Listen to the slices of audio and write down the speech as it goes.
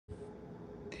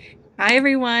Hi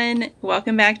everyone,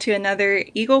 welcome back to another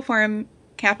Eagle Forum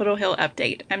Capitol Hill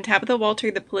update. I'm Tabitha Walter,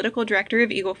 the political director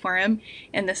of Eagle Forum,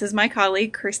 and this is my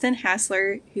colleague Kirsten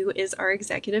Hassler, who is our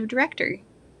executive director.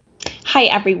 Hi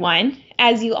everyone.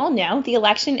 As you all know, the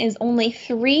election is only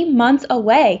 3 months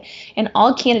away, and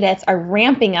all candidates are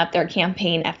ramping up their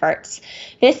campaign efforts.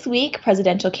 This week,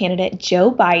 presidential candidate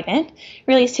Joe Biden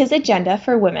released his agenda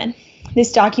for women.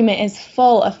 This document is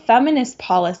full of feminist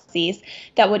policies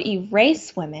that would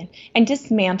erase women and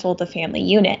dismantle the family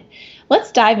unit.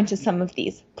 Let's dive into some of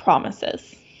these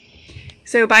promises.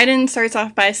 So Biden starts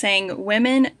off by saying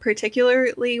women,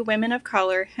 particularly women of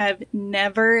color, have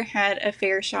never had a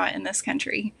fair shot in this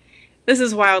country. This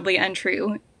is wildly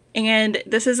untrue. And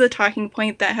this is a talking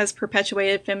point that has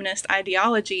perpetuated feminist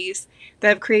ideologies that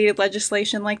have created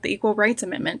legislation like the Equal Rights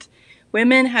Amendment.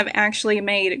 Women have actually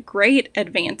made great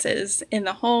advances in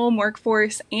the home,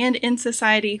 workforce, and in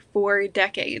society for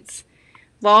decades.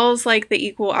 Laws like the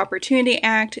Equal Opportunity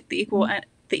Act, the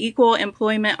Equal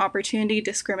Employment Opportunity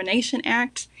Discrimination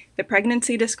Act, the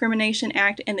Pregnancy Discrimination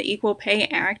Act, and the Equal Pay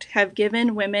Act have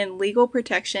given women legal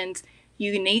protections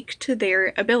unique to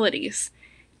their abilities.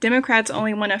 Democrats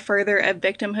only want to further a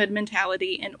victimhood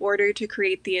mentality in order to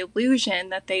create the illusion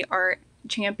that they are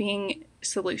championing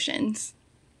solutions.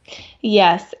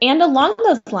 Yes, and along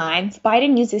those lines,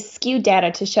 Biden uses skewed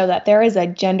data to show that there is a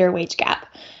gender wage gap.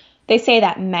 They say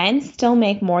that men still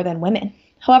make more than women.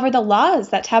 However, the laws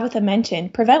that Tabitha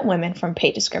mentioned prevent women from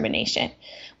pay discrimination.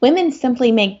 Women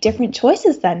simply make different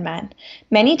choices than men,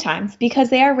 many times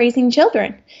because they are raising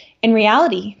children. In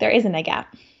reality, there isn't a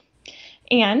gap.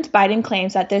 And Biden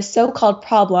claims that this so-called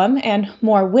problem and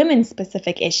more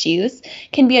women-specific issues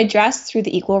can be addressed through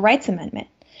the Equal Rights Amendment,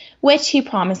 which he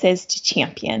promises to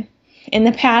champion. In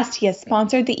the past, he has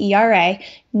sponsored the ERA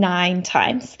 9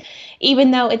 times.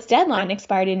 Even though its deadline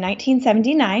expired in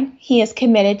 1979, he is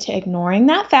committed to ignoring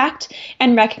that fact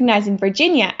and recognizing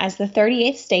Virginia as the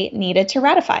 38th state needed to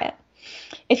ratify it.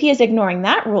 If he is ignoring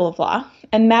that rule of law,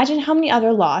 imagine how many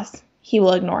other laws he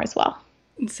will ignore as well.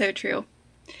 It's so true.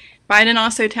 Biden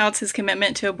also touts his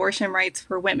commitment to abortion rights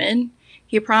for women.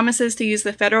 He promises to use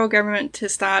the federal government to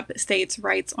stop states'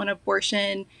 rights on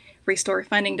abortion, restore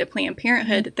funding to Planned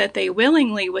Parenthood that they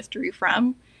willingly withdrew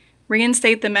from,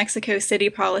 reinstate the Mexico City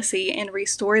policy, and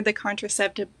restore the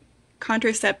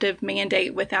contraceptive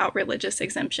mandate without religious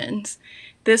exemptions.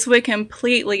 This would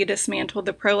completely dismantle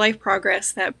the pro-life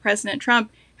progress that President Trump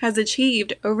has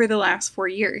achieved over the last 4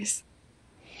 years.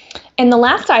 And the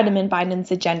last item in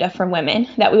Biden's agenda for women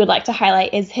that we would like to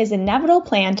highlight is his inevitable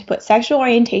plan to put sexual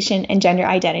orientation and gender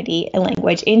identity and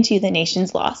language into the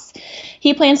nation's laws.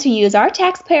 He plans to use our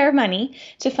taxpayer money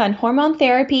to fund hormone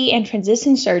therapy and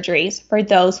transition surgeries for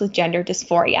those with gender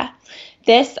dysphoria.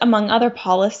 This, among other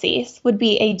policies, would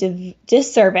be a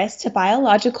disservice to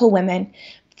biological women,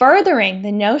 furthering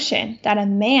the notion that a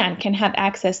man can have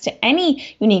access to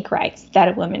any unique rights that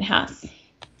a woman has.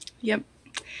 Yep.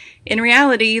 In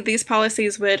reality, these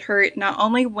policies would hurt not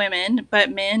only women,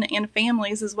 but men and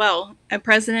families as well.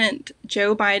 President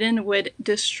Joe Biden would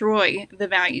destroy the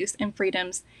values and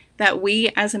freedoms that we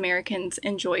as Americans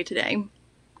enjoy today.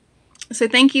 So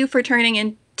thank you for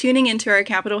tuning into our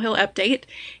Capitol Hill update.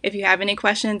 If you have any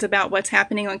questions about what's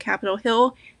happening on Capitol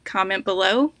Hill, comment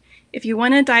below. If you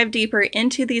want to dive deeper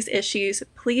into these issues,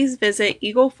 please visit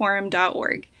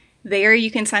eagleforum.org. There you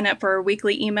can sign up for our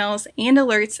weekly emails and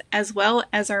alerts, as well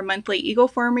as our monthly Eagle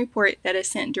Forum report that is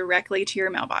sent directly to your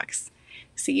mailbox.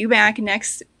 See you back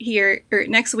next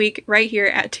week right here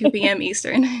at 2 p.m.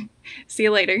 Eastern. See you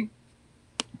later.